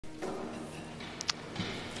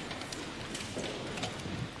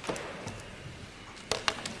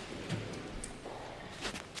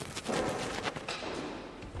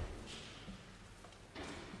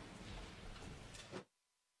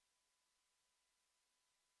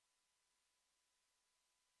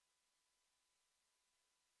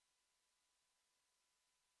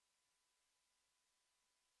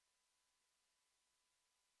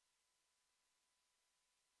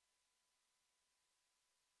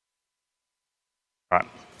Right.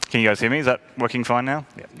 Can you guys hear me? Is that working fine now?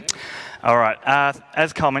 Yeah. All right.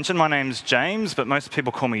 As Carl mentioned, my name's James, but most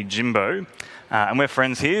people call me Jimbo. And we're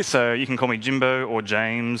friends here, so you can call me Jimbo or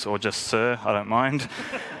James or just Sir. I don't mind.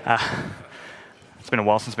 It's been a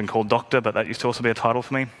while since I've been called Doctor, but that used to also be a title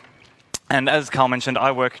for me. And as Carl mentioned,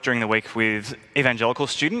 I work during the week with Evangelical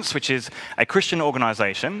Students, which is a Christian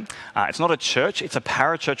organisation. It's not a church, it's a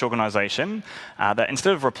parachurch organisation that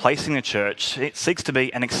instead of replacing the church, it seeks to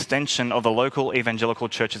be an extension of the local evangelical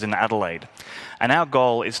churches in Adelaide. And our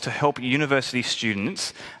goal is to help university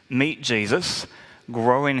students meet Jesus,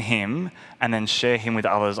 grow in him, and then share him with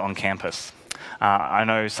others on campus. I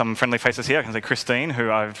know some friendly faces here. I can say Christine, who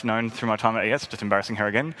I've known through my time at ES, just embarrassing her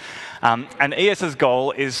again. And ES's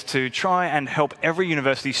goal is to try and help every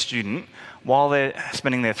university student, while they're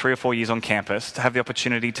spending their 3 or 4 years on campus, to have the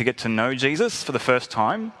opportunity to get to know Jesus for the first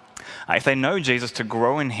time. If they know Jesus, to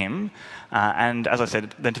grow in him, and as I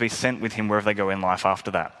said, then to be sent with him wherever they go in life after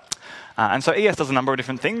that. And so ES does a number of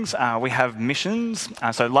different things. We have missions.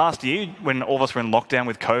 So last year, when all of us were in lockdown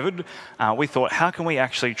with COVID, we thought, how can we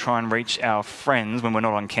actually try and reach our friends when we're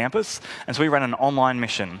not on campus? And so we ran an online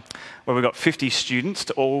mission where we got 50 students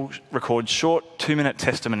to all record short 2-minute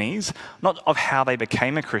testimonies, not of how they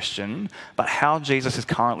became a Christian, but how Jesus is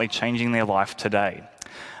currently changing their life today.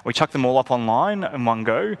 We chucked them all up online in one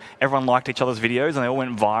go. Everyone liked each other's videos and they all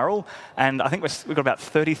went viral. And I think we've got about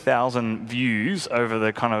 30,000 views over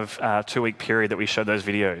the kind of 2-week period that we showed those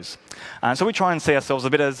videos. So we try and see ourselves a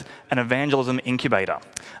bit as an evangelism incubator.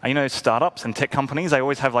 You know, startups and tech companies, they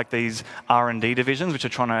always have like these R&D divisions which are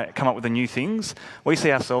trying to come up with the new things. We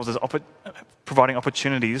see ourselves as providing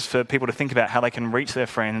opportunities for people to think about how they can reach their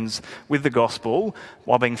friends with the gospel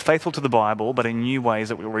while being faithful to the Bible, but in new ways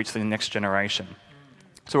that will reach the next generation.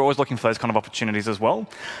 So we're always looking for those kind of opportunities as well.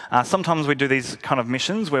 Sometimes we do these kind of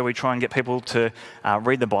missions where we try and get people to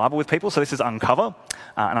read the Bible with people. So this is Uncover.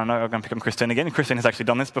 And I know I'm going to pick on Christine again. Christine has actually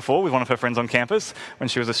done this before with one of her friends on campus when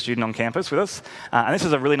she was a student on campus with us. And this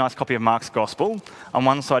is a really nice copy of Mark's Gospel. On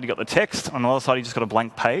one side, you've got the text. On the other side, you've just got a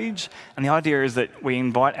blank page. And the idea is that we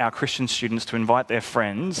invite our Christian students to invite their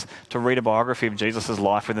friends to read a biography of Jesus'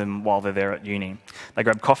 life with them while they're there at uni. They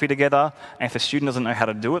grab coffee together. And if the student doesn't know how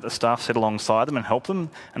to do it, the staff sit alongside them and help them.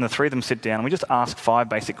 And the 3 of them sit down and we just ask 5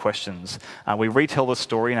 basic questions. We retell the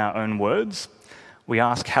story in our own words. We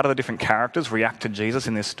ask, how do the different characters react to Jesus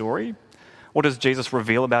in this story? What does Jesus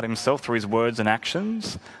reveal about himself through his words and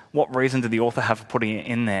actions? What reason did the author have for putting it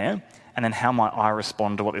in there? And then how might I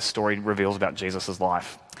respond to what this story reveals about Jesus'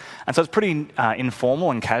 life? And so it's pretty informal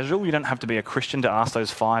and casual. You don't have to be a Christian to ask those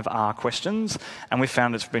 5 R questions. And we've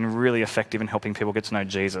found it's been really effective in helping people get to know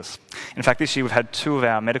Jesus. In fact, this year we've had 2 of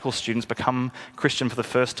our medical students become Christian for the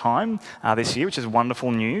first time this year, which is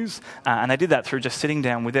wonderful news. And they did that through just sitting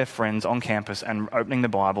down with their friends on campus and opening the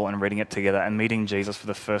Bible and reading it together and meeting Jesus for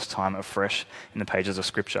the first time afresh in the pages of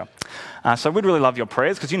Scripture. So we'd really love your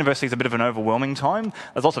prayers because university is a bit of an overwhelming time.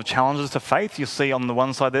 There's lots of challenges to faith. You'll see on the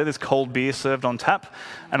one side there, there's cold beer served on tap.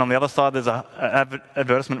 And on the other side, there's an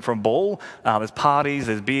advertisement for a ball. There's parties,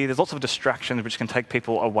 there's beer, there's lots of distractions which can take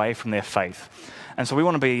people away from their faith. And so we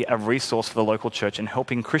want to be a resource for the local church in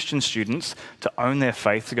helping Christian students to own their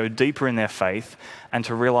faith, to go deeper in their faith, and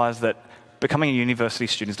to realise that becoming a university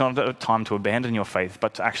student is not a time to abandon your faith,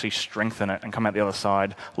 but to actually strengthen it and come out the other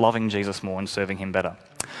side loving Jesus more and serving him better.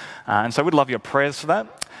 And so we'd love your prayers for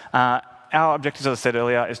that. Our objective, as I said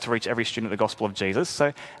earlier, is to reach every student the gospel of Jesus.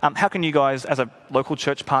 So how can you guys, as a local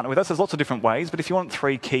church, partner with us? There's lots of different ways, but if you want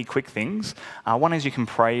 3 key quick things, one is you can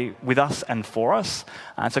pray with us and for us.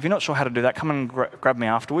 So if you're not sure how to do that, come and grab me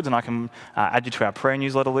afterwards and I can add you to our prayer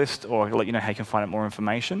newsletter list or let you know how you can find out more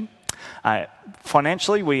information.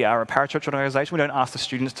 Financially, we are a parachurch organisation. We don't ask the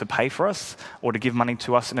students to pay for us or to give money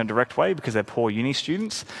to us in a direct way because they're poor uni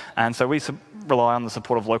students. And so we rely on the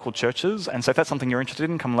support of local churches. And so if that's something you're interested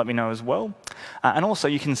in, come let me know as well. And also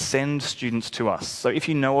you can send students to us. So if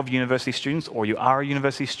you know of university students or you are a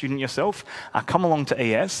university student yourself, come along to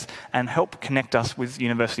ES and help connect us with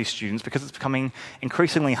university students because it's becoming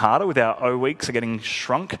increasingly harder with our O weeks are getting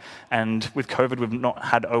shrunk. And with COVID, we've not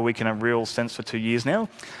had O week in a real sense for 2 years now.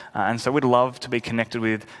 And so we'd love to be connected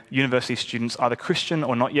with university students, either Christian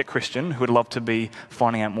or not yet Christian, who would love to be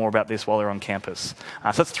finding out more about this while they're on campus.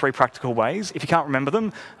 So that's 3 practical ways. If you can't remember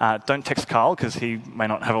them, don't text Carl because he may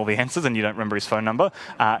not have all the answers and you don't remember his phone number.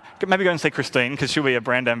 Maybe go and see Christine because she'll be a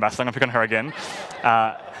brand ambassador. I'm going to pick on her again.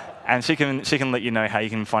 And she can let you know how you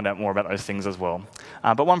can find out more about those things as well.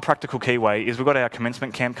 But one practical key way is we've got our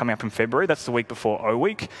commencement camp coming up in February. That's the week before O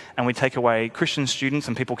Week. And we take away Christian students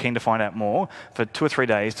and people keen to find out more for 2 or 3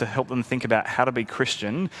 days to help them think about how to be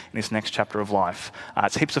Christian in this next chapter of life.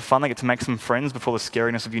 It's heaps of fun. They get to make some friends before the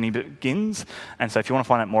scariness of uni begins. And so if you want to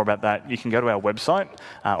find out more about that, you can go to our website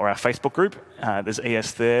or our Facebook group. There's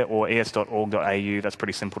ES there, or es.org.au. That's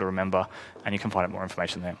pretty simple to remember, and you can find out more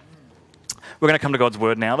information there. We're going to come to God's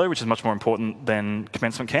Word now, though, which is much more important than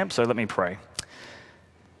commencement camp, so let me pray.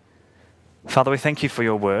 Father, we thank you for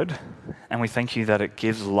your Word, and we thank you that it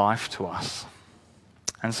gives life to us.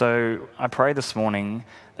 And so I pray this morning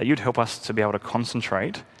that you'd help us to be able to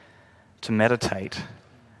concentrate, to meditate,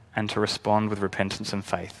 and to respond with repentance and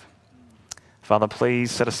faith. Father,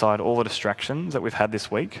 please set aside all the distractions that we've had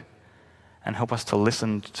this week and help us to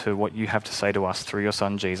listen to what you have to say to us through your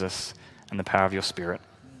Son, Jesus, and the power of your Spirit.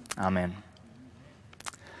 Amen.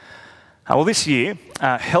 Well, this year,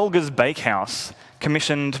 Helga's Bakehouse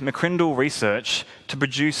commissioned McCrindle Research to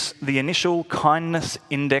produce the initial Kindness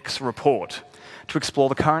Index report to explore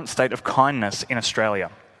the current state of kindness in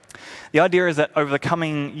Australia. The idea is that over the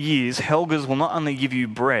coming years, Helga's will not only give you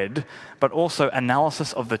bread, but also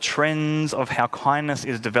analysis of the trends of how kindness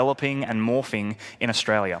is developing and morphing in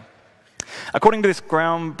Australia. According to this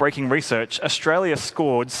groundbreaking research, Australia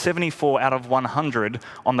scored 74 out of 100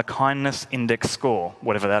 on the Kindness Index score,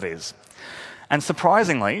 whatever that is. And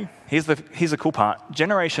surprisingly, here's the cool part,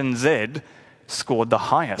 Generation Z scored the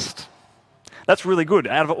highest. That's really good.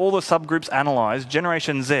 Out of all the subgroups analysed,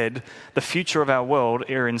 Generation Z, the future of our world,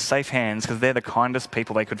 are in safe hands because they're the kindest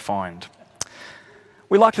people they could find.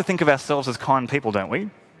 We like to think of ourselves as kind people, don't we?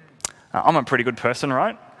 I'm a pretty good person,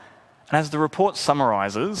 right? And as the report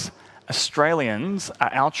summarises, Australians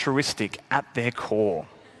are altruistic at their core.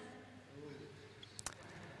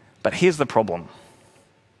 But here's the problem.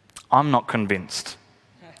 I'm not convinced.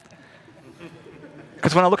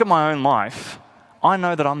 Because when I look at my own life, I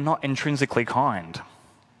know that I'm not intrinsically kind.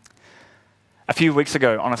 A few weeks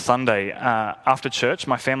ago on a Sunday, after church,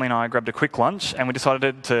 my family and I grabbed a quick lunch and we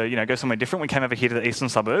decided to go somewhere different. We came over here to the eastern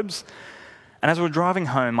suburbs. And as we were driving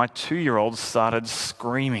home, my 2-year-old started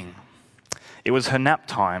screaming. It was her nap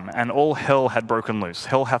time and all hell had broken loose.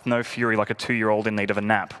 Hell hath no fury like a 2-year-old in need of a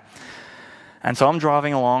nap. And so I'm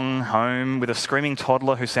driving along home with a screaming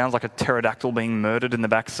toddler who sounds like a pterodactyl being murdered in the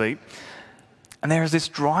back seat. And there is this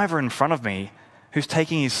driver in front of me who's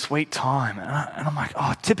taking his sweet time. And I'm like,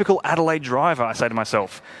 oh, typical Adelaide driver, I say to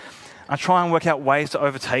myself. I try and work out ways to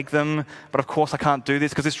overtake them, but of course I can't do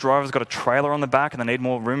this because this driver's got a trailer on the back and they need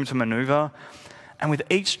more room to maneuver. And with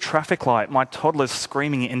each traffic light, my toddler's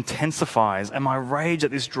screaming intensifies and my rage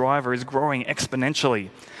at this driver is growing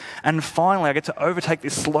exponentially. And finally, I get to overtake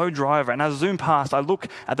this slow driver, and as I zoom past, I look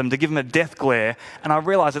at them to give him a death glare, and I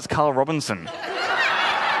realise it's Carl Robinson.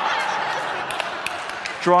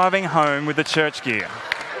 Driving home with the church gear.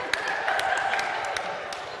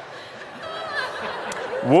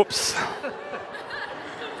 Whoops.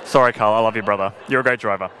 Sorry, Carl, I love you, brother. You're a great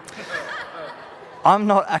driver. I'm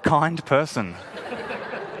not a kind person.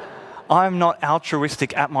 I'm not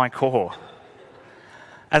altruistic at my core.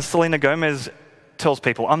 As Selena Gomez tells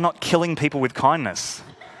people, I'm not killing people with kindness.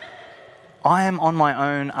 I am on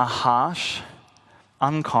my own a harsh,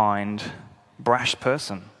 unkind, brash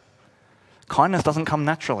person. Kindness doesn't come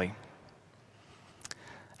naturally.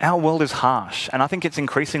 Our world is harsh, and I think it's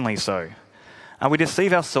increasingly so. We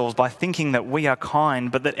deceive ourselves by thinking that we are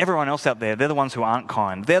kind, but that everyone else out there, they're the ones who aren't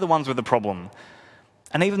kind. They're the ones with the problem.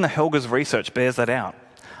 And even the Helga's research bears that out.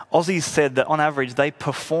 Aussies said that on average they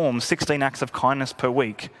perform 16 acts of kindness per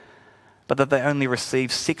week, but that they only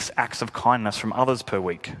receive 6 acts of kindness from others per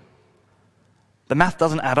week. The math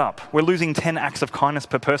doesn't add up. We're losing 10 acts of kindness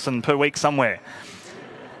per person per week somewhere.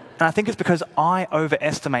 And I think it's because I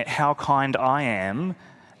overestimate how kind I am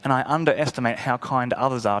and I underestimate how kind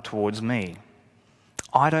others are towards me.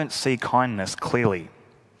 I don't see kindness clearly.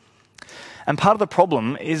 And part of the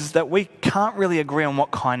problem is that we can't really agree on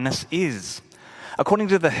what kindness is. According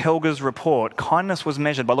to the Helga's report, kindness was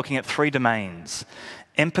measured by looking at 3 domains: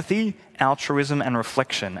 empathy, altruism, and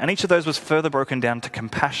reflection. And each of those was further broken down to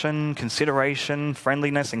compassion, consideration,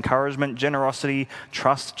 friendliness, encouragement, generosity,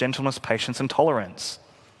 trust, gentleness, patience, and tolerance.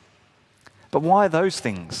 But why those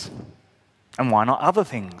things? And why not other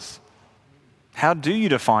things? How do you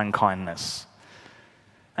define kindness?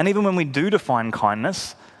 And even when we do define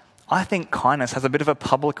kindness, I think kindness has a bit of a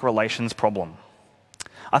public relations problem.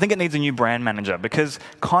 I think it needs a new brand manager because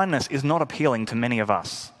kindness is not appealing to many of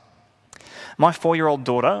us. My 4-year-old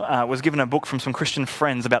daughter was given a book from some Christian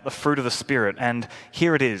friends about the fruit of the Spirit, and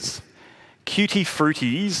here it is: Cutie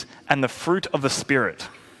Fruities and the Fruit of the Spirit.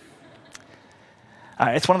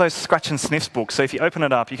 It's one of those scratch and sniffs books, so if you open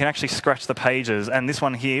it up, you can actually scratch the pages. And this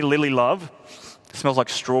one here, Lily Love, smells like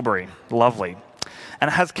strawberry. Lovely. And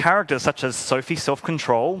it has characters such as Sophie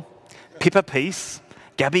Self-Control, Pippa Peace,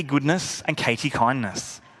 Gabby Goodness, and Katie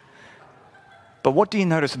Kindness. But what do you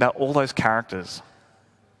notice about all those characters?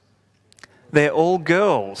 They're all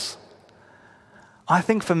girls. I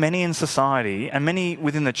think for many in society, and many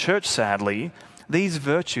within the church, sadly, these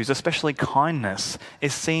virtues, especially kindness,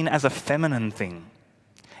 is seen as a feminine thing.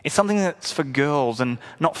 It's something that's for girls and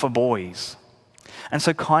not for boys. And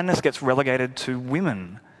so kindness gets relegated to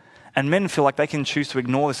women. And men feel like they can choose to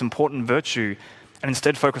ignore this important virtue and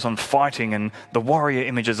instead focus on fighting and the warrior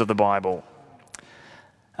images of the Bible.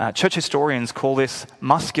 Church historians call this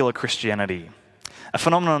muscular Christianity, a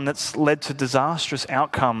phenomenon that's led to disastrous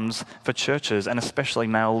outcomes for churches and especially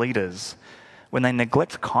male leaders when they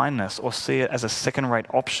neglect kindness or see it as a second-rate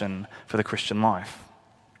option for the Christian life.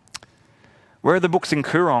 Where are the books in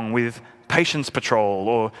Koorong with Patience Patrol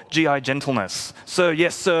or GI Gentleness? Sir,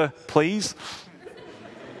 yes sir, please?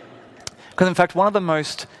 Because in fact, one of the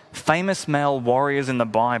most famous male warriors in the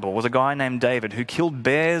Bible was a guy named David who killed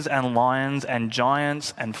bears and lions and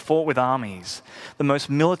giants and fought with armies. The most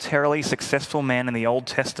militarily successful man in the Old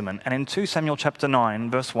Testament. And in 2 Samuel chapter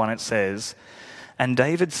 9, verse 1, it says, "And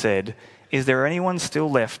David said, 'Is there anyone still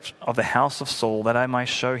left of the house of Saul that I may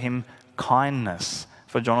show him kindness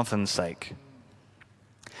for Jonathan's sake?'"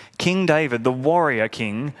 King David, the warrior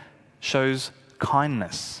king, shows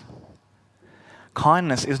kindness.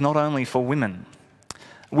 Kindness is not only for women.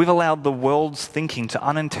 We've allowed the world's thinking to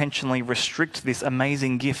unintentionally restrict this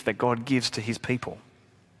amazing gift that God gives to his people.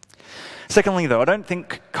 Secondly, though, I don't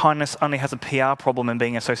think kindness only has a PR problem in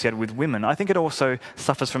being associated with women. I think it also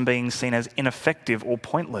suffers from being seen as ineffective or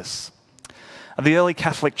pointless. The early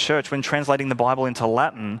Catholic Church, when translating the Bible into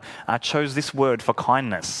Latin, chose this word for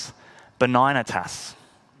kindness, benignitas.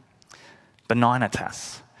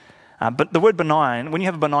 Benignitas. But the word benign, when you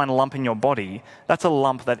have a benign lump in your body, that's a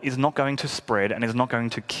lump that is not going to spread and is not going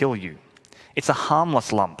to kill you. It's a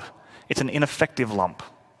harmless lump. It's an ineffective lump.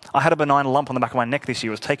 I had a benign lump on the back of my neck this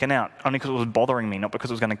year. It was taken out only because it was bothering me, not because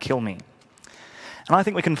it was going to kill me. And I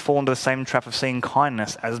think we can fall into the same trap of seeing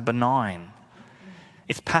kindness as benign.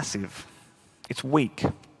 It's passive. It's weak.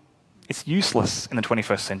 It's useless in the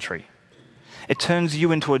 21st century. It turns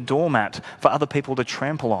you into a doormat for other people to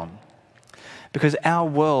trample on. Because our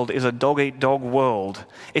world is a dog-eat-dog world.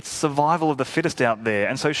 It's survival of the fittest out there.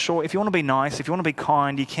 And so sure, if you want to be nice, if you want to be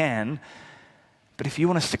kind, you can. But if you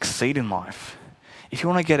want to succeed in life, if you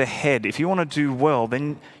want to get ahead, if you want to do well,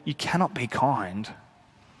 then you cannot be kind.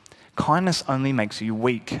 Kindness only makes you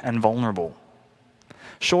weak and vulnerable.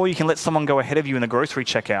 Sure, you can let someone go ahead of you in the grocery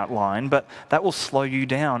checkout line, but that will slow you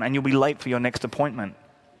down and you'll be late for your next appointment.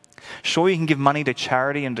 Sure, you can give money to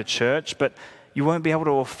charity and to church, but you won't be able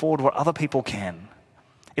to afford what other people can.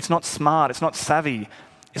 It's not smart, it's not savvy,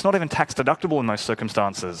 it's not even tax deductible in most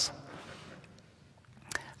circumstances.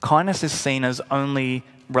 Kindness is seen as only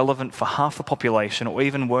relevant for half the population, or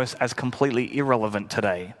even worse, as completely irrelevant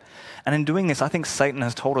today. And in doing this, I think Satan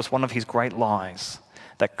has told us one of his great lies,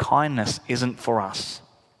 that kindness isn't for us.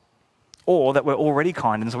 Or that we're already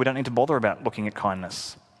kind and so we don't need to bother about looking at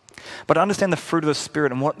kindness. But to understand the fruit of the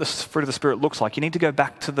Spirit and what the fruit of the Spirit looks like, you need to go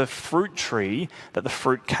back to the fruit tree that the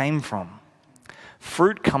fruit came from.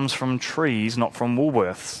 Fruit comes from trees, not from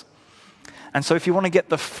Woolworths. And so if you want to get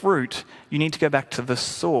the fruit, you need to go back to the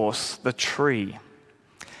source, the tree.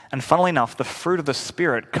 And funnily enough, the fruit of the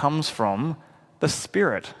Spirit comes from the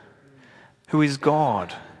Spirit, who is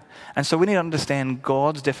God. And so we need to understand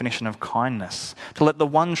God's definition of kindness, to let the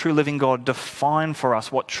one true living God define for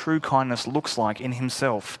us what true kindness looks like in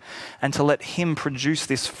himself, and to let him produce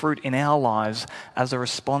this fruit in our lives as a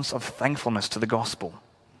response of thankfulness to the gospel.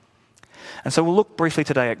 And so we'll look briefly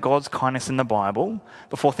today at God's kindness in the Bible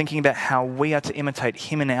before thinking about how we are to imitate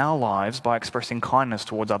him in our lives by expressing kindness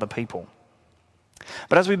towards other people.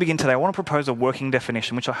 But as we begin today, I want to propose a working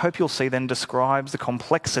definition, which I hope you'll see then describes the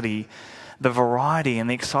complexity, the variety and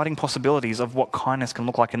the exciting possibilities of what kindness can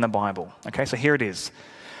look like in the Bible. Okay, so here it is.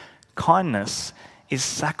 Kindness is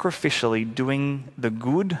sacrificially doing the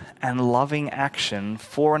good and loving action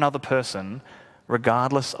for another person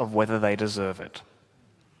regardless of whether they deserve it.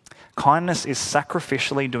 Kindness is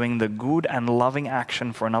sacrificially doing the good and loving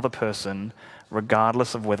action for another person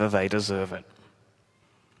regardless of whether they deserve it.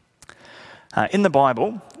 In the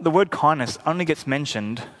Bible, the word kindness only gets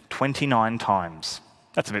mentioned 29 times.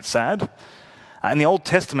 That's a bit sad. In the Old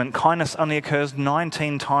Testament, kindness only occurs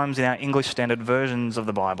 19 times in our English Standard Versions of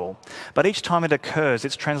the Bible. But each time it occurs,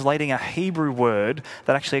 it's translating a Hebrew word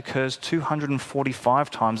that actually occurs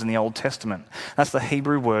 245 times in the Old Testament. That's the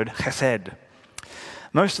Hebrew word chesed.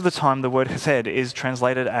 Most of the time, the word hesed is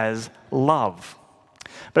translated as love,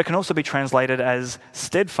 but it can also be translated as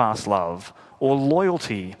steadfast love, or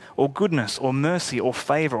loyalty, or goodness, or mercy, or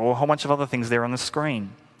favor, or a whole bunch of other things there on the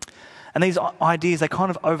screen. And these ideas, they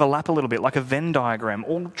kind of overlap a little bit, like a Venn diagram,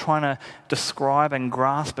 all trying to describe and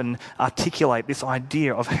grasp and articulate this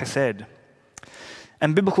idea of hesed.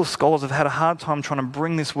 And biblical scholars have had a hard time trying to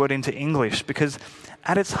bring this word into English because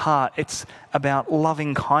at its heart, it's about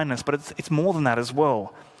loving kindness, but it's more than that as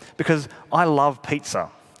well. Because I love pizza,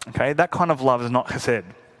 okay? That kind of love is not hesed.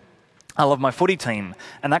 I love my footy team,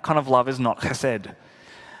 and that kind of love is not hesed.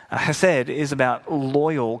 Hesed is about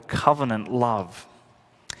loyal covenant love.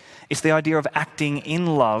 It's the idea of acting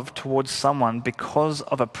in love towards someone because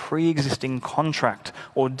of a pre-existing contract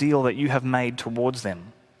or deal that you have made towards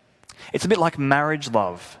them. It's a bit like marriage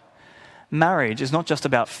love. Marriage is not just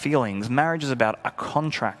about feelings. Marriage is about a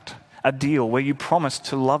contract, a deal where you promise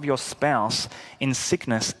to love your spouse in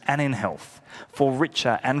sickness and in health, for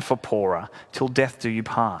richer and for poorer, till death do you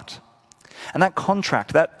part. And that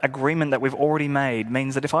contract, that agreement that we've already made,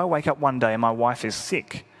 means that if I wake up one day and my wife is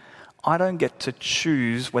sick, I don't get to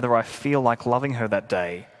choose whether I feel like loving her that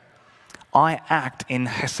day. I act in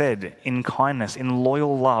hesed, in kindness, in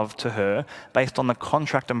loyal love to her based on the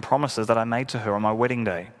contract and promises that I made to her on my wedding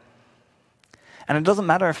day. And it doesn't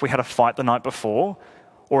matter if we had a fight the night before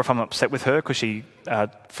or if I'm upset with her because she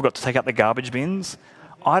forgot to take out the garbage bins.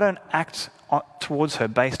 I don't act towards her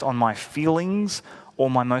based on my feelings or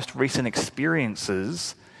my most recent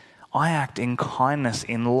experiences. I act in kindness,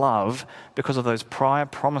 in love, because of those prior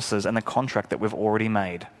promises and the contract that we've already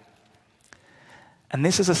made. And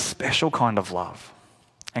this is a special kind of love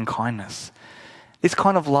and kindness. This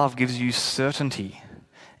kind of love gives you certainty.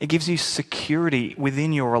 It gives you security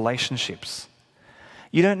within your relationships.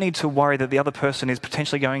 You don't need to worry that the other person is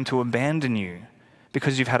potentially going to abandon you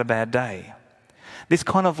because you've had a bad day. This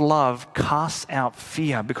kind of love casts out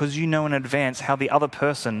fear because you know in advance how the other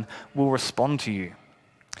person will respond to you.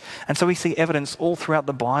 And so we see evidence all throughout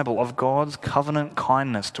the Bible of God's covenant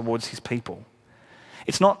kindness towards his people.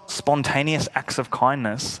 It's not spontaneous acts of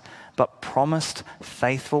kindness, but promised,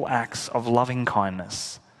 faithful acts of loving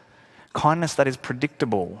kindness. Kindness that is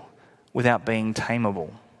predictable without being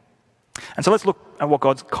tameable. And so let's look at what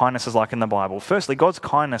God's kindness is like in the Bible. Firstly, God's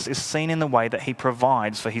kindness is seen in the way that he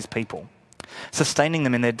provides for his people, sustaining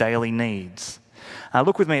them in their daily needs.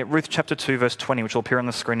 Look with me at Ruth chapter 2, verse 20, which will appear on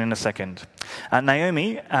the screen in a second.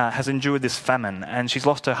 Naomi has endured this famine, and she's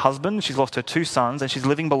lost her husband, she's lost her 2 sons, and she's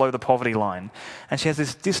living below the poverty line. And she has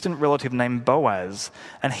this distant relative named Boaz,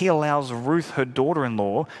 and he allows Ruth, her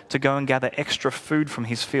daughter-in-law, to go and gather extra food from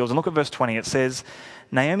his fields. And look at verse 20. It says,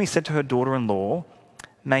 Naomi said to her daughter-in-law,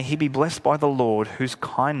 "May he be blessed by the Lord, whose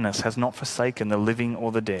kindness has not forsaken the living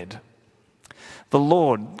or the dead." The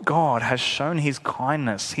Lord, God, has shown his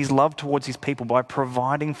kindness, his love towards his people by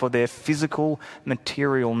providing for their physical,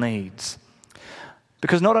 material needs.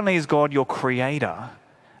 Because not only is God your creator,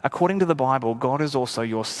 according to the Bible, God is also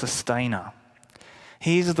your sustainer.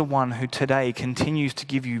 He is the one who today continues to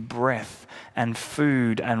give you breath and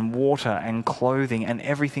food and water and clothing and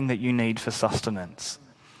everything that you need for sustenance.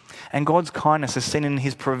 And God's kindness is seen in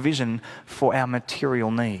his provision for our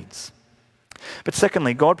material needs. But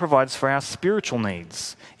secondly, God provides for our spiritual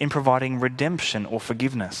needs in providing redemption or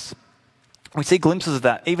forgiveness. We see glimpses of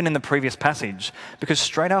that even in the previous passage, because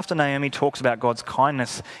straight after Naomi talks about God's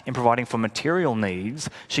kindness in providing for material needs,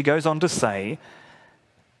 she goes on to say,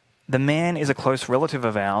 "The man is a close relative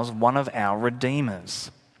of ours, one of our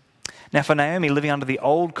redeemers." Now for Naomi, living under the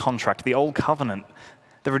old contract, the old covenant,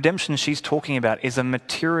 the redemption she's talking about is a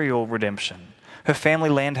material redemption. Her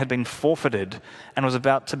family land had been forfeited and was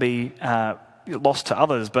about to be lost to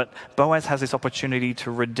others, but Boaz has this opportunity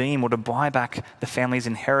to redeem or to buy back the family's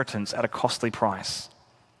inheritance at a costly price.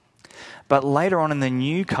 But later on in the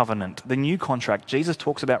new covenant, the new contract, Jesus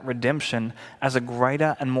talks about redemption as a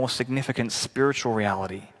greater and more significant spiritual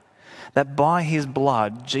reality. That by his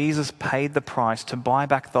blood, Jesus paid the price to buy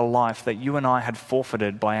back the life that you and I had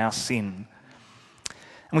forfeited by our sin.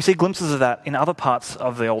 And we see glimpses of that in other parts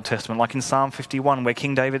of the Old Testament, like in Psalm 51, where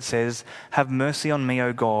King David says, "Have mercy on me,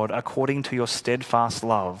 O God, according to your steadfast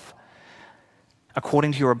love.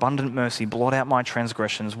 According to your abundant mercy, blot out my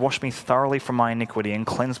transgressions, wash me thoroughly from my iniquity, and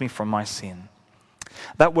cleanse me from my sin."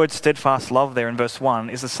 That word steadfast love there in verse 1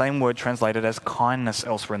 is the same word translated as kindness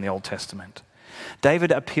elsewhere in the Old Testament. David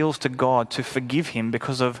appeals to God to forgive him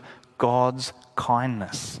because of God's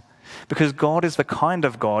kindness. Because God is the kind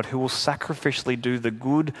of God who will sacrificially do the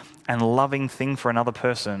good and loving thing for another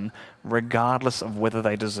person, regardless of whether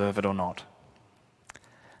they deserve it or not.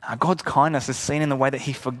 God's kindness is seen in the way that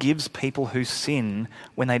he forgives people who sin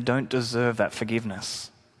when they don't deserve that forgiveness.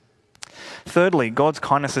 Thirdly, God's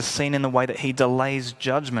kindness is seen in the way that he delays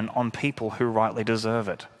judgment on people who rightly deserve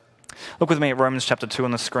it. Look with me at Romans chapter 2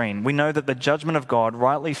 on the screen. We know that the judgment of God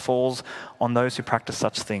rightly falls on those who practice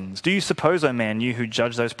such things. Do you suppose, O man, you who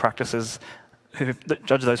judge those who practice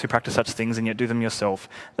such things and yet do them yourself,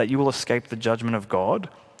 that you will escape the judgment of God?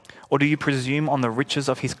 Or do you presume on the riches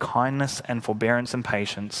of his kindness and forbearance and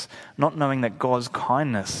patience, not knowing that God's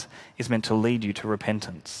kindness is meant to lead you to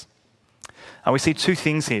repentance? We see two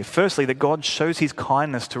things here. Firstly, that God shows his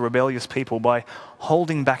kindness to rebellious people by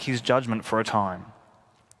holding back his judgment for a time,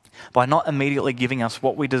 by not immediately giving us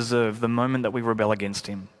what we deserve the moment that we rebel against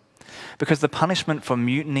him. Because the punishment for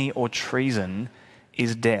mutiny or treason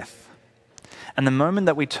is death. And the moment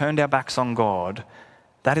that we turned our backs on God,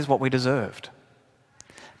 that is what we deserved.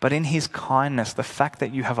 But in his kindness, the fact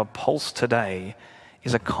that you have a pulse today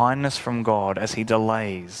is a kindness from God as he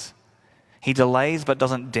delays. He delays but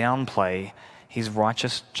doesn't downplay his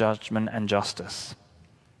righteous judgment and justice.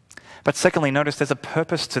 But secondly, notice there's a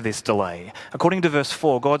purpose to this delay. According to verse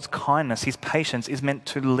 4, God's kindness, his patience, is meant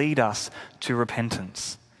to lead us to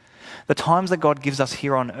repentance. The times that God gives us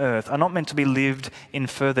here on earth are not meant to be lived in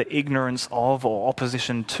further ignorance of or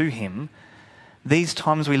opposition to him. These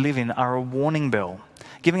times we live in are a warning bell,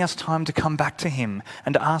 giving us time to come back to him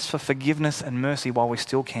and to ask for forgiveness and mercy while we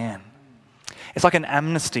still can. It's like an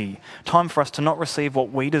amnesty, time for us to not receive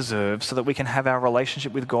what we deserve so that we can have our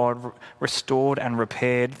relationship with God restored and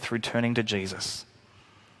repaired through turning to Jesus.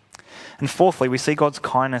 And fourthly, we see God's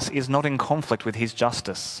kindness is not in conflict with his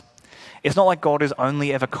justice. It's not like God is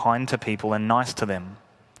only ever kind to people and nice to them.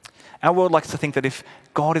 Our world likes to think that if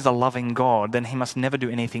God is a loving God, then he must never do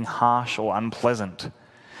anything harsh or unpleasant.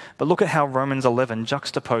 But look at how Romans 11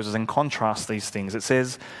 juxtaposes and contrasts these things. It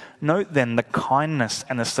says, "Note then the kindness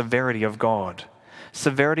and the severity of God.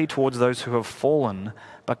 Severity towards those who have fallen,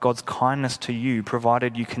 but God's kindness to you,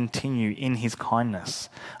 provided you continue in his kindness.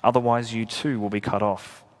 Otherwise you too will be cut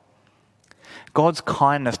off." God's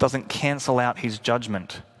kindness doesn't cancel out his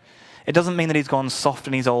judgment. It doesn't mean that he's gone soft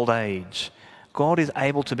in his old age. God is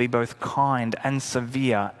able to be both kind and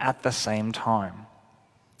severe at the same time.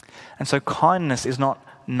 And so kindness is not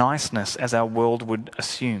niceness as our world would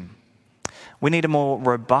assume. We need a more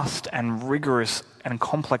robust and rigorous and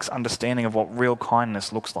complex understanding of what real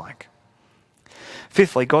kindness looks like.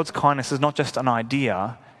 Fifthly, God's kindness is not just an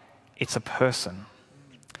idea, it's a person.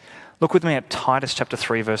 Look with me at Titus chapter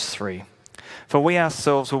 3, verse 3. "For we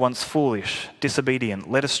ourselves were once foolish, disobedient,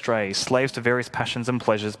 led astray, slaves to various passions and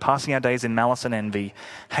pleasures, passing our days in malice and envy,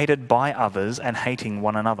 hated by others and hating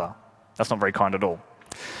one another." That's not very kind at all.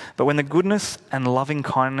 "But when the goodness and loving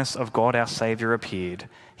kindness of God our Saviour appeared,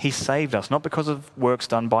 he saved us, not because of works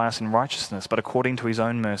done by us in righteousness, but according to his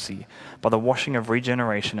own mercy, by the washing of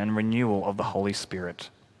regeneration and renewal of the Holy Spirit."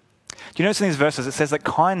 Do you notice in these verses it says that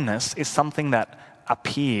kindness is something that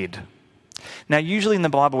appeared? Now, usually in the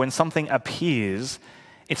Bible, when something appears,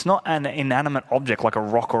 it's not an inanimate object like a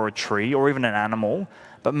rock or a tree or even an animal,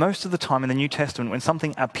 but most of the time in the New Testament, when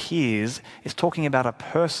something appears, it's talking about a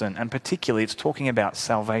person, and particularly it's talking about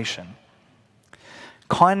salvation.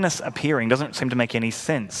 Kindness appearing doesn't seem to make any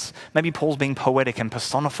sense. Maybe Paul's being poetic and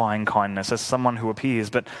personifying kindness as someone who appears,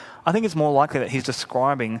 but I think it's more likely that he's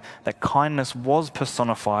describing that kindness was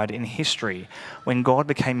personified in history when God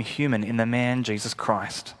became human in the man Jesus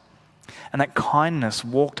Christ. And that kindness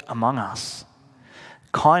walked among us.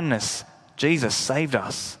 Kindness, Jesus saved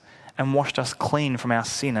us and washed us clean from our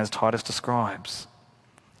sin, as Titus describes.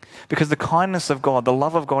 Because the kindness of God, the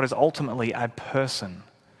love of God, is ultimately a person.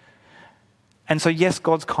 And so yes,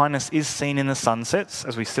 God's kindness is seen in the sunsets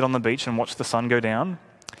as we sit on the beach and watch the sun go down.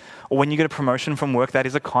 Or when you get a promotion from work, that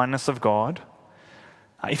is a kindness of God.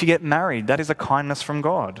 If you get married, that is a kindness from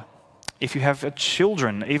God. If you have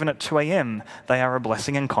children, even at 2 a.m., they are a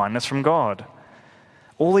blessing and kindness from God.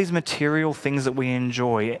 All these material things that we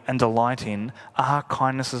enjoy and delight in are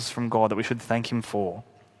kindnesses from God that we should thank him for.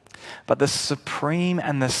 But the supreme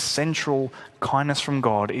and the central kindness from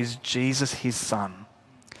God is Jesus, his Son.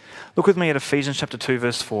 Look with me at Ephesians chapter 2,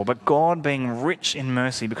 verse 4. "But God, being rich in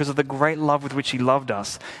mercy, because of the great love with which he loved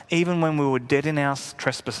us, even when we were dead in our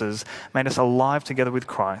trespasses, made us alive together with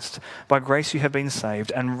Christ. By grace you have been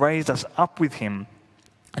saved, and raised us up with him,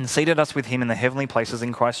 and seated us with him in the heavenly places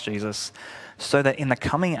in Christ Jesus, so that in the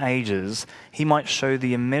coming ages he might show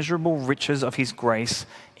the immeasurable riches of his grace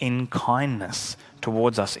in kindness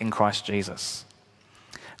towards us in Christ Jesus."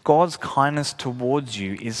 God's kindness towards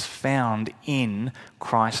you is found in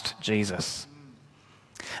Christ Jesus.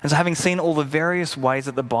 And so having seen all the various ways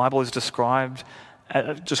that the Bible is described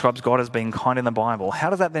describes God as being kind in the Bible, how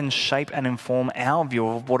does that then shape and inform our view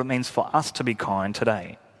of what it means for us to be kind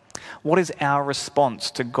today? What is our response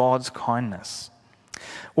to God's kindness?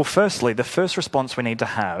 Well, firstly, the first response we need to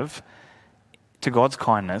have to God's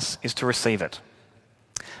kindness is to receive it.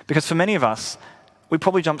 Because for many of us, we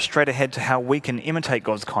probably jump straight ahead to how we can imitate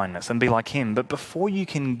God's kindness and be like him. But before you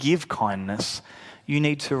can give kindness, you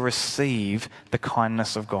need to receive the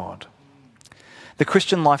kindness of God. The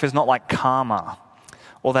Christian life is not like karma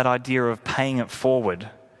or that idea of paying it forward.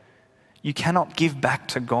 You cannot give back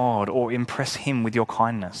to God or impress him with your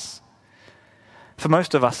kindness. For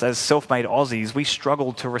most of us as self-made Aussies, we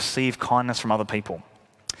struggle to receive kindness from other people.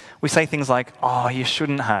 We say things like, oh, you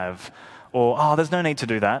shouldn't have, or oh, there's no need to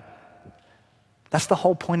do that. That's the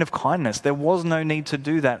whole point of kindness. There was no need to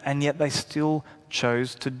do that, and yet they still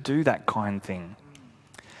chose to do that kind thing.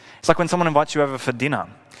 It's like when someone invites you over for dinner,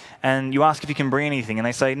 and you ask if you can bring anything, and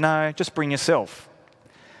they say, no, just bring yourself.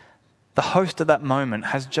 The host at that moment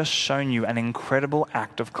has just shown you an incredible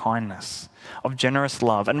act of kindness, of generous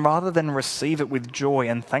love, and rather than receive it with joy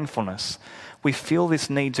and thankfulness, we feel this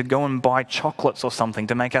need to go and buy chocolates or something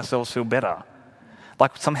to make ourselves feel better.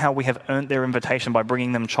 Like somehow we have earned their invitation by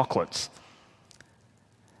bringing them chocolates.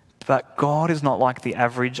 But God is not like the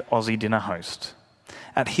average Aussie dinner host.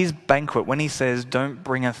 At his banquet, when he says, don't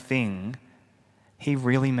bring a thing, he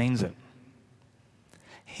really means it.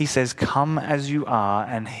 He says, come as you are,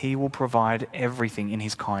 and he will provide everything in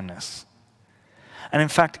his kindness. And in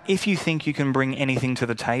fact, if you think you can bring anything to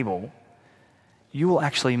the table, you will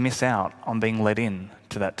actually miss out on being led in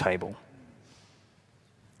to that table.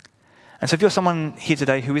 And so if you're someone here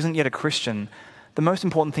today who isn't yet a Christian, the most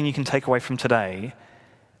important thing you can take away from today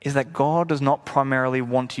is that God does not primarily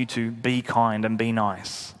want you to be kind and be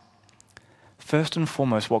nice. First and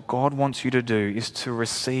foremost, what God wants you to do is to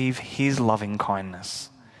receive his loving kindness.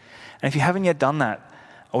 And if you haven't yet done that,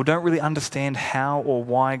 or don't really understand how or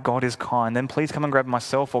why God is kind, then please come and grab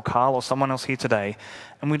myself or Carl or someone else here today,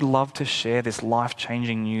 and we'd love to share this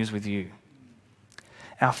life-changing news with you.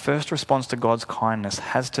 Our first response to God's kindness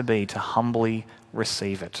has to be to humbly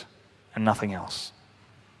receive it, and nothing else.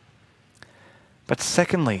 But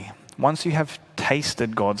secondly, once you have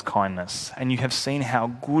tasted God's kindness, and you have seen how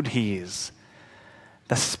good he is,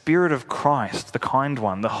 the Spirit of Christ, the kind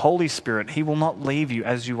one, the Holy Spirit, he will not leave you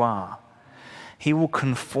as you are. He will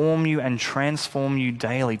conform you and transform you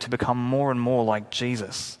daily to become more and more like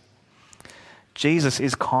Jesus. Jesus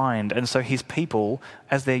is kind, and so his people,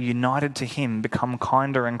 as they're united to him, become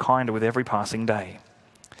kinder and kinder with every passing day.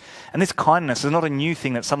 And this kindness is not a new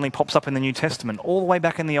thing that suddenly pops up in the New Testament. All the way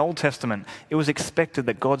back in the Old Testament, it was expected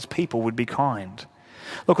that God's people would be kind.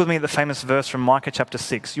 Look with me at the famous verse from Micah chapter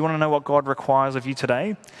 6. You want to know what God requires of you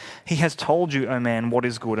today? He has told you, O man, what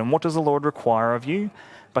is good. And what does the Lord require of you?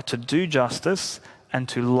 But to do justice and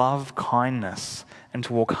to love kindness and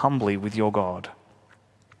to walk humbly with your God.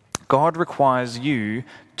 God requires you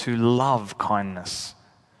to love kindness.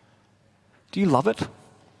 Do you love it?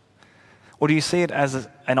 Or do you see it as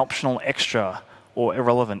an optional extra or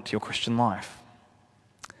irrelevant to your Christian life?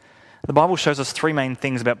 The Bible shows us three main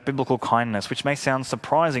things about biblical kindness, which may sound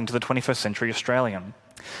surprising to the 21st century Australian.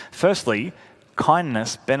 Firstly,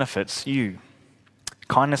 kindness benefits you.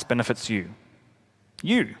 Kindness benefits you.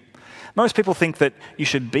 You. Most people think that you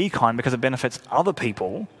should be kind because it benefits other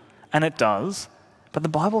people, and it does, but the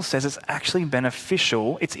Bible says it's actually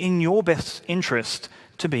beneficial, it's in your best interest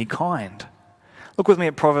to be kind. Look with me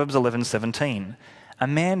at Proverbs 11:17. A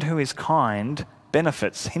man who is kind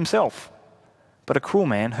benefits himself, but a cruel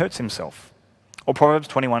man hurts himself. Or Proverbs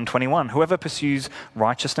 21:21. Whoever pursues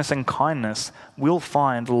righteousness and kindness will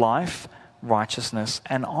find life, righteousness,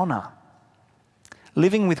 and honor.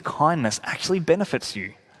 Living with kindness actually benefits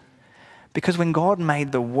you. Because when God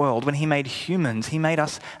made the world, when he made humans, he made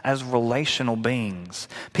us as relational beings,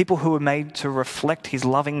 people who were made to reflect his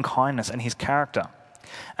loving kindness and his character.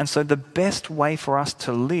 And so the best way for us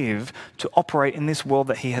to live, to operate in this world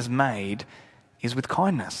that he has made, is with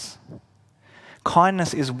kindness.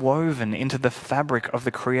 Kindness is woven into the fabric of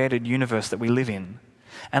the created universe that we live in.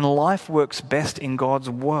 And life works best in God's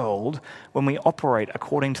world when we operate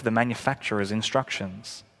according to the manufacturer's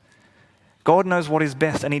instructions. God knows what is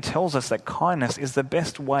best, and he tells us that kindness is the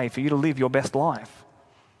best way for you to live your best life.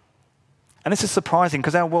 And this is surprising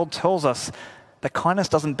because our world tells us that kindness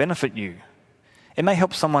doesn't benefit you. It may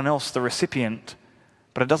help someone else, the recipient,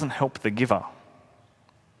 but it doesn't help the giver.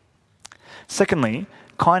 Secondly,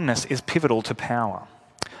 kindness is pivotal to power.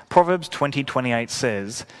 Proverbs 20:28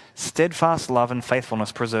 says, "Steadfast love and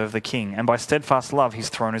faithfulness preserve the king, and by steadfast love his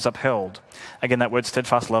throne is upheld." Again, that word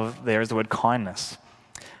steadfast love there is the word kindness.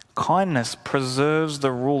 Kindness preserves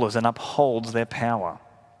the rulers and upholds their power.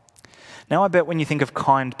 Now, I bet when you think of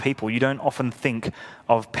kind people, you don't often think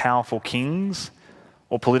of powerful kings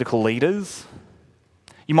or political leaders.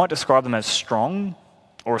 You might describe them as strong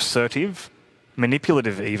or assertive,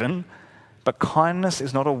 manipulative even, but kindness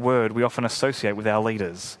is not a word we often associate with our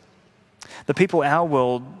leaders. The people our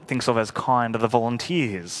world thinks of as kind are the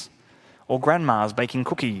volunteers, or grandmas baking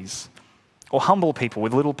cookies, or humble people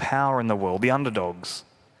with little power in the world, the underdogs.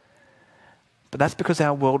 But that's because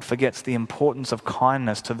our world forgets the importance of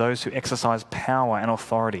kindness to those who exercise power and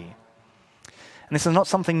authority. And this is not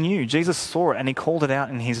something new. Jesus saw it and he called it out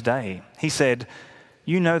in his day. He said,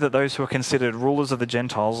 "You know that those who are considered rulers of the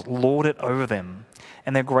Gentiles lord it over them,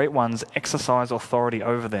 and their great ones exercise authority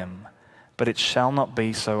over them. But it shall not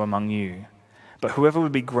be so among you. But whoever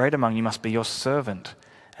would be great among you must be your servant,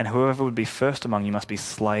 and whoever would be first among you must be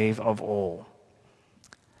slave of all."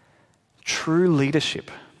 True leadership,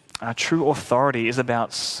 true authority is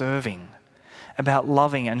about serving, about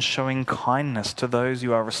loving and showing kindness to those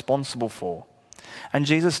you are responsible for. And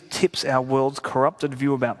Jesus tips our world's corrupted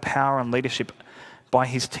view about power and leadership by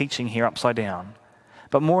his teaching here upside down.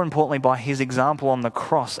 But more importantly, by his example on the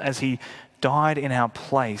cross as he died in our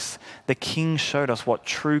place, the King showed us what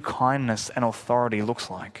true kindness and authority looks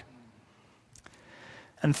like.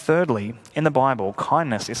 And thirdly, in the Bible,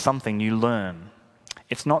 kindness is something you learn.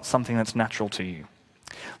 It's not something that's natural to you.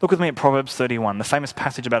 Look with me at Proverbs 31, the famous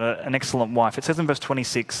passage about an excellent wife. It says in verse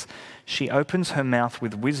 26, "She opens her mouth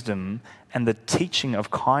with wisdom, and the teaching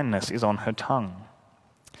of kindness is on her tongue."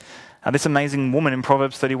 This amazing woman in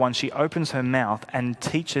Proverbs 31, she opens her mouth and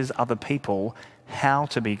teaches other people how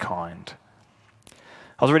to be kind.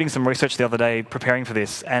 I was reading some research the other day preparing for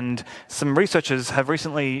this, and some researchers have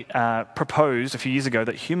recently proposed a few years ago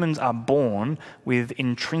that humans are born with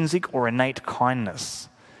intrinsic or innate kindness.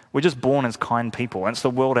 We're just born as kind people, and it's the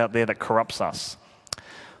world out there that corrupts us.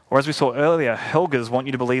 Or as we saw earlier, Helgers want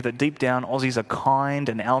you to believe that deep down Aussies are kind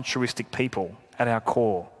and altruistic people at our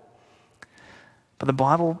core. But the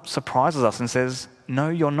Bible surprises us and says, no,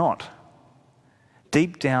 you're not.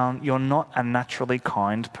 Deep down, you're not a naturally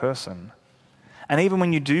kind person. And even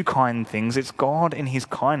when you do kind things, it's God in his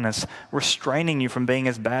kindness restraining you from being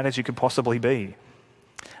as bad as you could possibly be.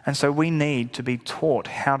 And so we need to be taught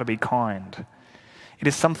how to be kind. It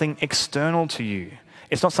is something external to you.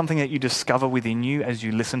 It's not something that you discover within you as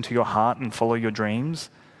you listen to your heart and follow your dreams.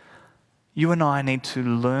 You and I need to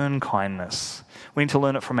learn kindness. We need to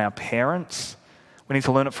learn it from our parents. We need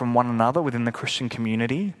to learn it from one another within the Christian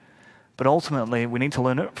community. But ultimately, we need to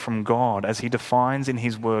learn it from God as he defines in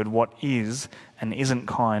his word what is and isn't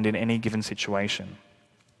kind in any given situation.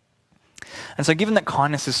 And so given that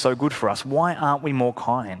kindness is so good for us, why aren't we more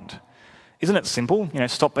kind? Isn't it simple?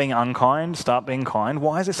 Stop being unkind, start being kind.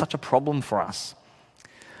 Why is this such a problem for us?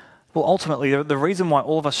 Well, ultimately, the reason why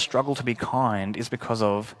all of us struggle to be kind is because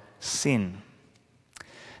of sin.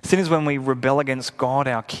 Sin is when we rebel against God,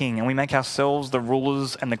 our King, and we make ourselves the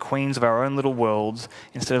rulers and the queens of our own little worlds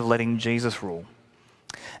instead of letting Jesus rule.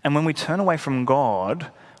 And when we turn away from God,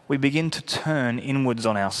 we begin to turn inwards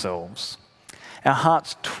on ourselves. Our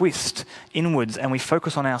hearts twist inwards and we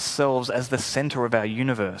focus on ourselves as the center of our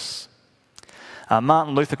universe.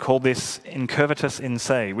 Martin Luther called this incurvatus in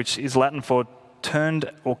se, which is Latin for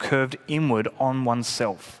turned or curved inward on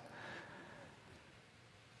oneself.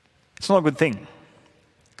 It's not a good thing.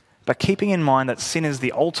 But keeping in mind that sin is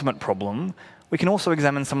the ultimate problem, we can also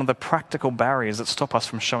examine some of the practical barriers that stop us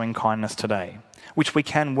from showing kindness today, which we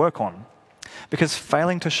can work on. Because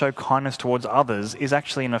failing to show kindness towards others is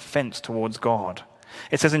actually an offense towards God.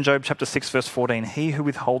 It says in Job chapter 6, verse 14, "He who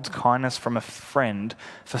withholds kindness from a friend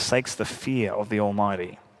forsakes the fear of the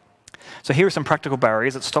Almighty." So here are some practical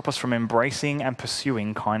barriers that stop us from embracing and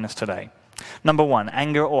pursuing kindness today. Number one,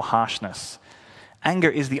 anger or harshness. Anger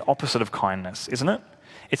is the opposite of kindness, isn't it?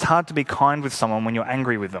 It's hard to be kind with someone when you're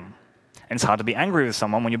angry with them. And it's hard to be angry with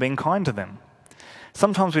someone when you're being kind to them.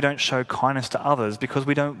 Sometimes we don't show kindness to others because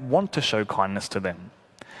we don't want to show kindness to them.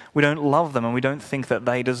 We don't love them and we don't think that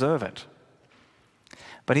they deserve it.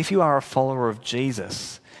 But if you are a follower of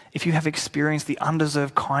Jesus, if you have experienced the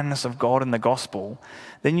undeserved kindness of God in the gospel,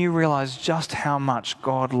 then you realize just how much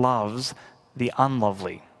God loves the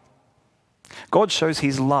unlovely. God shows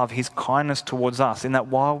his love, his kindness towards us in that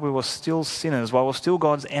while we were still sinners, while we were still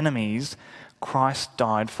God's enemies, Christ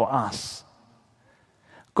died for us.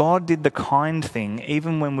 God did the kind thing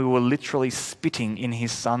even when we were literally spitting in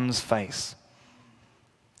his son's face.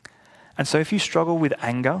 And so if you struggle with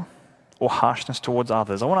anger or harshness towards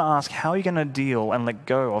others, I want to ask, how are you going to deal and let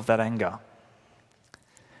go of that anger?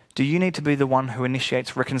 Do you need to be the one who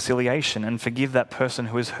initiates reconciliation and forgive that person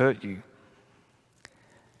who has hurt you?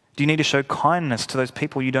 Do you need to show kindness to those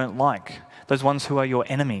people you don't like, those ones who are your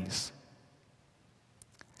enemies?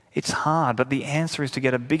 It's hard, but the answer is to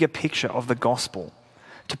get a bigger picture of the gospel,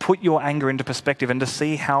 to put your anger into perspective and to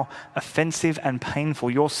see how offensive and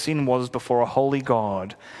painful your sin was before a holy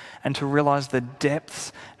God, and to realize the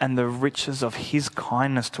depths and the riches of his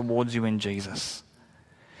kindness towards you in Jesus.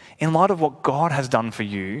 In light of what God has done for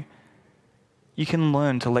you, you can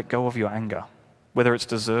learn to let go of your anger, whether it's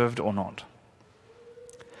deserved or not.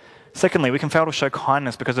 Secondly, we can fail to show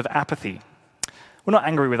kindness because of apathy. We're not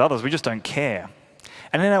angry with others, we just don't care.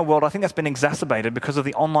 And in our world, I think that's been exacerbated because of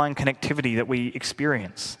the online connectivity that we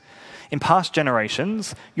experience. In past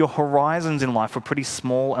generations, your horizons in life were pretty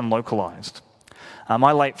small and localized.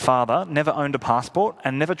 My late father never owned a passport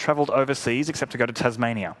and never traveled overseas except to go to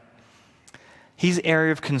Tasmania. His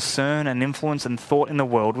area of concern and influence and thought in the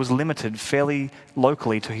world was limited fairly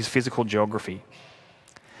locally to his physical geography.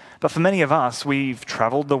 But for many of us, we've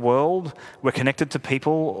traveled the world, we're connected to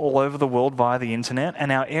people all over the world via the internet,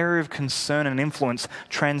 and our area of concern and influence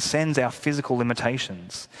transcends our physical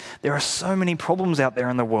limitations. There are so many problems out there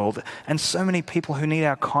in the world, and so many people who need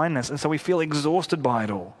our kindness, and so we feel exhausted by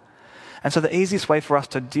it all. And so the easiest way for us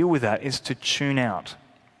to deal with that is to tune out,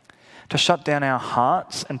 to shut down our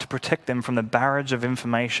hearts and to protect them from the barrage of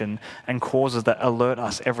information and causes that alert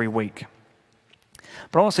us every week.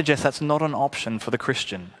 But I want to suggest that's not an option for the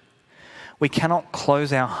Christian. We cannot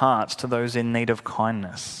close our hearts to those in need of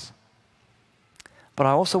kindness. But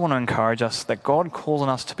I also want to encourage us that God calls on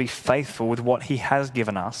us to be faithful with what he has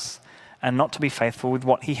given us and not to be faithful with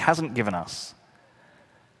what he hasn't given us.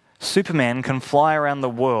 Superman can fly around the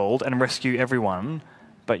world and rescue everyone,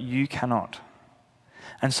 but you cannot.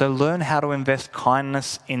 And so learn how to invest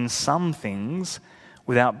kindness in some things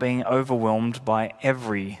without being overwhelmed by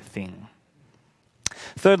everything.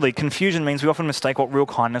 Thirdly, confusion means we often mistake what real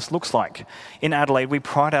kindness looks like. In Adelaide, we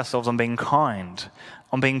pride ourselves on being kind,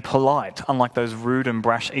 on being polite, unlike those rude and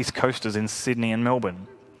brash East Coasters in Sydney and Melbourne.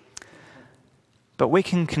 But we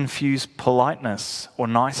can confuse politeness or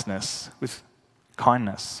niceness with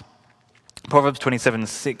kindness. Proverbs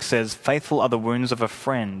 27:6 says, "Faithful are the wounds of a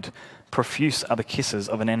friend, profuse are the kisses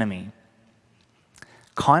of an enemy."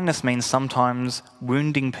 Kindness means sometimes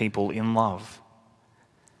wounding people in love,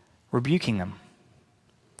 rebuking them,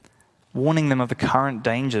 warning them of the current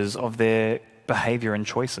dangers of their behavior and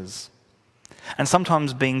choices. And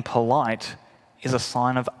sometimes being polite is a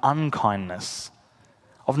sign of unkindness,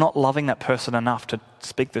 of not loving that person enough to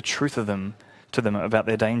speak the truth of them to them about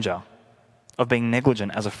their danger, of being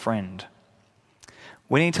negligent as a friend.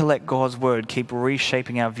 We need to let God's word keep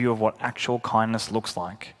reshaping our view of what actual kindness looks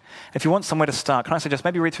like. If you want somewhere to start, can I suggest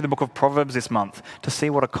maybe read through the book of Proverbs this month to see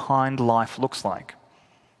what a kind life looks like.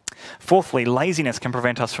 Fourthly, laziness can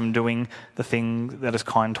prevent us from doing the thing that is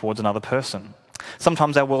kind towards another person.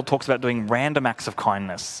 Sometimes our world talks about doing random acts of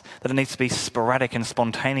kindness, that it needs to be sporadic and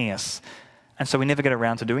spontaneous, and so we never get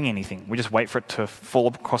around to doing anything. We just wait for it to fall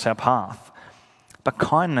across our path. But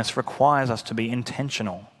kindness requires us to be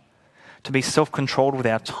intentional, to be self-controlled with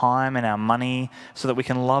our time and our money so that we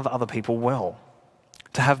can love other people well,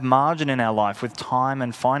 to have margin in our life with time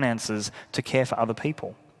and finances to care for other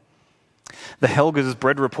people. The Helga's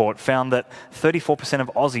Bread Report found that 34%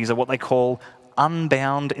 of Aussies are what they call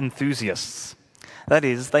unbound enthusiasts. That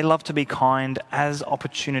is, they love to be kind as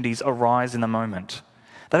opportunities arise in the moment.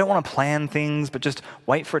 They don't want to plan things, but just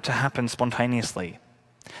wait for it to happen spontaneously.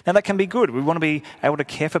 Now that can be good. We want to be able to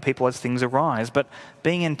care for people as things arise, but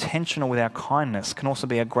being intentional with our kindness can also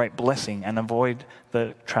be a great blessing and avoid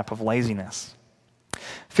the trap of laziness.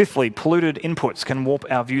 Fifthly, polluted inputs can warp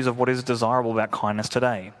our views of what is desirable about kindness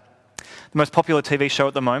today. The most popular TV show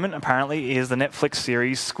at the moment, apparently, is the Netflix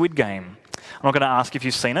series Squid Game. I'm not going to ask if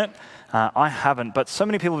you've seen it. I haven't, but so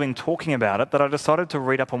many people have been talking about it that I decided to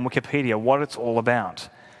read up on Wikipedia what it's all about.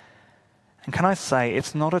 And can I say,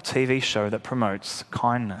 it's not a TV show that promotes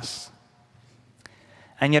kindness.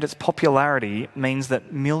 And yet its popularity means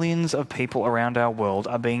that millions of people around our world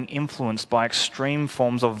are being influenced by extreme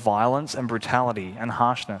forms of violence and brutality and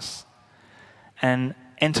harshness, and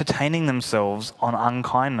entertaining themselves on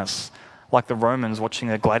unkindness, like the Romans watching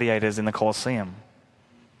the gladiators in the Colosseum.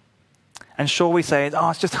 And sure, we say,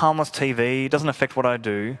 it's just harmless TV, it doesn't affect what I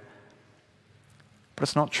do. But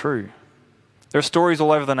it's not true. There are stories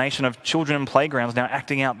all over the nation of children in playgrounds now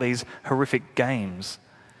acting out these horrific games.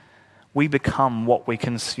 We become what we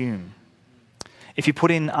consume. If you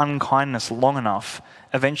put in unkindness long enough,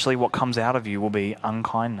 eventually what comes out of you will be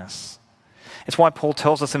unkindness. It's why Paul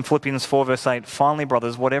tells us in Philippians 4 verse 8, "Finally,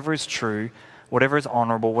 brothers, whatever is true, whatever is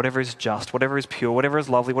honourable, whatever is just, whatever is pure, whatever is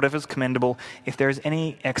lovely, whatever is commendable, if there is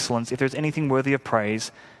any excellence, if there is anything worthy of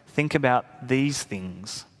praise, think about these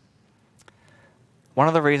things." One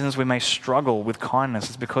of the reasons we may struggle with kindness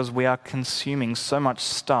is because we are consuming so much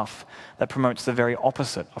stuff that promotes the very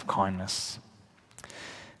opposite of kindness.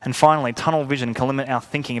 And finally, tunnel vision can limit our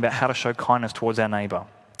thinking about how to show kindness towards our neighbour.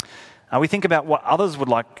 We think about what others would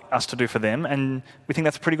like us to do for them, and we think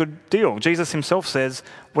that's a pretty good deal. Jesus himself says,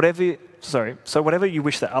 whatever you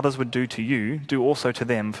wish that others would do to you, do also to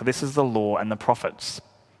them, for this is the law and the prophets.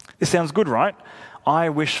 This sounds good, right? I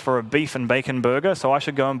wish for a beef and bacon burger, so I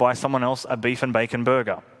should go and buy someone else a beef and bacon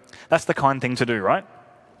burger. That's the kind thing to do, right?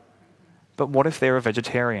 But what if they're a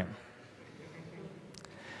vegetarian?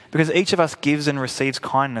 Because each of us gives and receives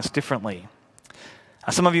kindness differently.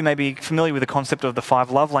 Some of you may be familiar with the concept of the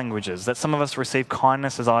 5 love languages, that some of us receive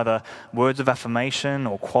kindness as either words of affirmation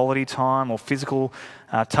or quality time or physical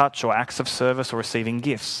touch or acts of service or receiving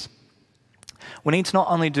gifts. We need to not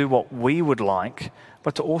only do what we would like,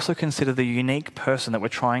 but to also consider the unique person that we're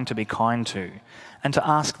trying to be kind to, and to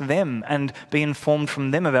ask them and be informed from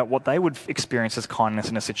them about what they would experience as kindness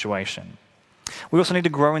in a situation. We also need to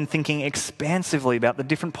grow in thinking expansively about the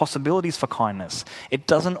different possibilities for kindness. It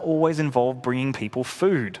doesn't always involve bringing people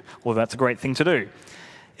food, although that's a great thing to do.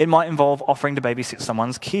 It might involve offering to babysit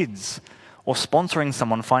someone's kids, or sponsoring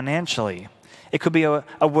someone financially. It could be a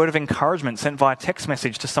word of encouragement sent via text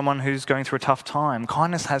message to someone who's going through a tough time.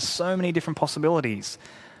 Kindness has so many different possibilities.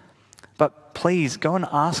 But please, go and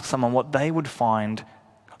ask someone what they would find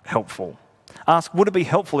helpful. Ask, would it be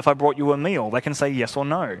helpful if I brought you a meal? They can say yes or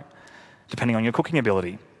no, depending on your cooking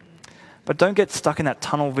ability. But don't get stuck in that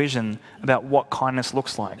tunnel vision about what kindness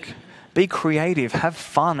looks like. Be creative, have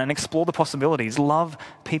fun, and explore the possibilities. Love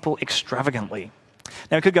people extravagantly.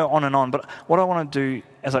 Now, we could go on and on, but what I want to do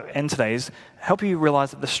as I end today is help you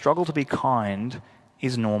realize that the struggle to be kind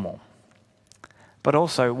is normal. But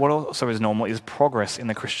also, what also is normal is progress in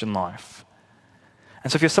the Christian life.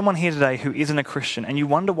 And so if you're someone here today who isn't a Christian and you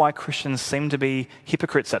wonder why Christians seem to be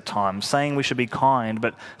hypocrites at times, saying we should be kind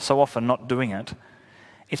but so often not doing it,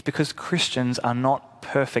 it's because Christians are not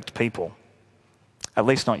perfect people. At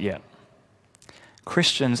least not yet.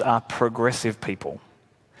 Christians are progressive people.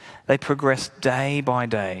 They progress day by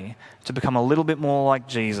day to become a little bit more like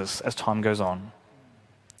Jesus as time goes on.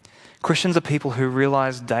 Christians are people who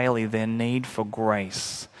realize daily their need for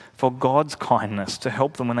grace, for God's kindness to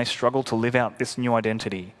help them when they struggle to live out this new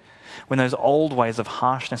identity, when those old ways of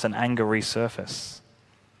harshness and anger resurface.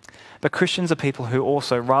 But Christians are people who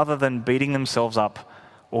also, rather than beating themselves up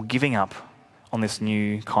or giving up on this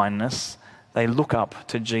new kindness, they look up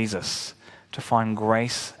to Jesus to find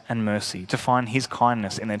grace and mercy, to find his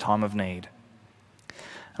kindness in their time of need.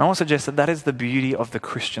 And I want to suggest that that is the beauty of the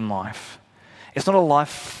Christian life. It's not a life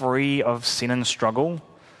free of sin and struggle,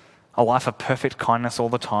 a life of perfect kindness all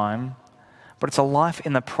the time, but it's a life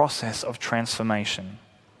in the process of transformation,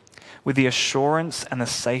 with the assurance and the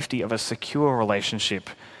safety of a secure relationship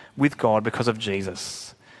with God because of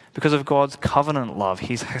Jesus, because of God's covenant love,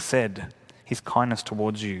 his chesed, his kindness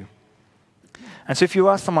towards you. And so if you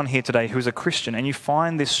are someone here today who is a Christian and you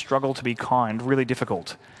find this struggle to be kind really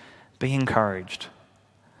difficult, be encouraged.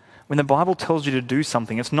 When the Bible tells you to do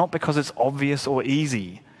something, it's not because it's obvious or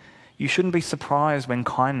easy. You shouldn't be surprised when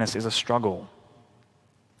kindness is a struggle.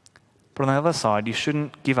 But on the other side, you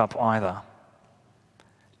shouldn't give up either.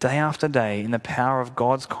 Day after day, in the power of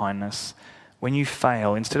God's kindness, when you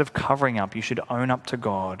fail, instead of covering up, you should own up to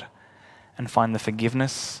God and find the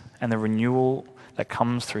forgiveness and the renewal that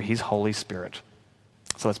comes through his Holy Spirit.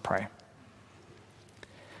 So let's pray.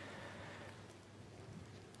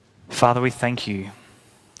 Father, we thank you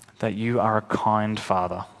that you are a kind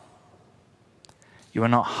Father. You are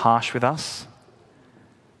not harsh with us,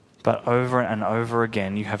 but over and over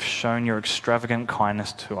again you have shown your extravagant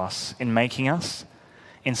kindness to us in making us,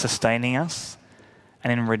 in sustaining us,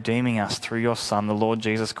 and in redeeming us through your Son, the Lord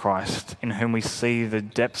Jesus Christ, in whom we see the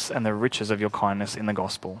depths and the riches of your kindness in the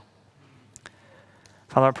gospel.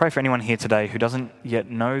 Father, I pray for anyone here today who doesn't yet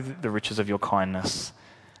know the riches of your kindness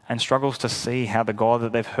and struggles to see how the God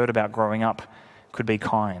that they've heard about growing up could be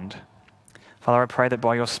kind. Father, I pray that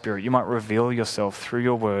by your Spirit you might reveal yourself through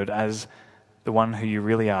your word as the one who you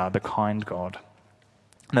really are, the kind God.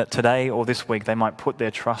 And that today or this week they might put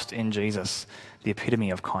their trust in Jesus, the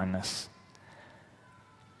epitome of kindness.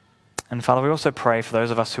 And Father, we also pray for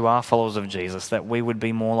those of us who are followers of Jesus that we would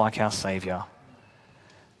be more like our Saviour,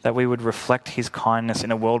 that we would reflect his kindness in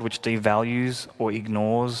a world which devalues or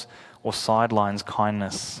ignores or sidelines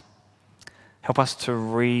kindness. Help us to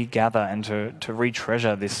regather and to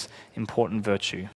re-treasure this important virtue.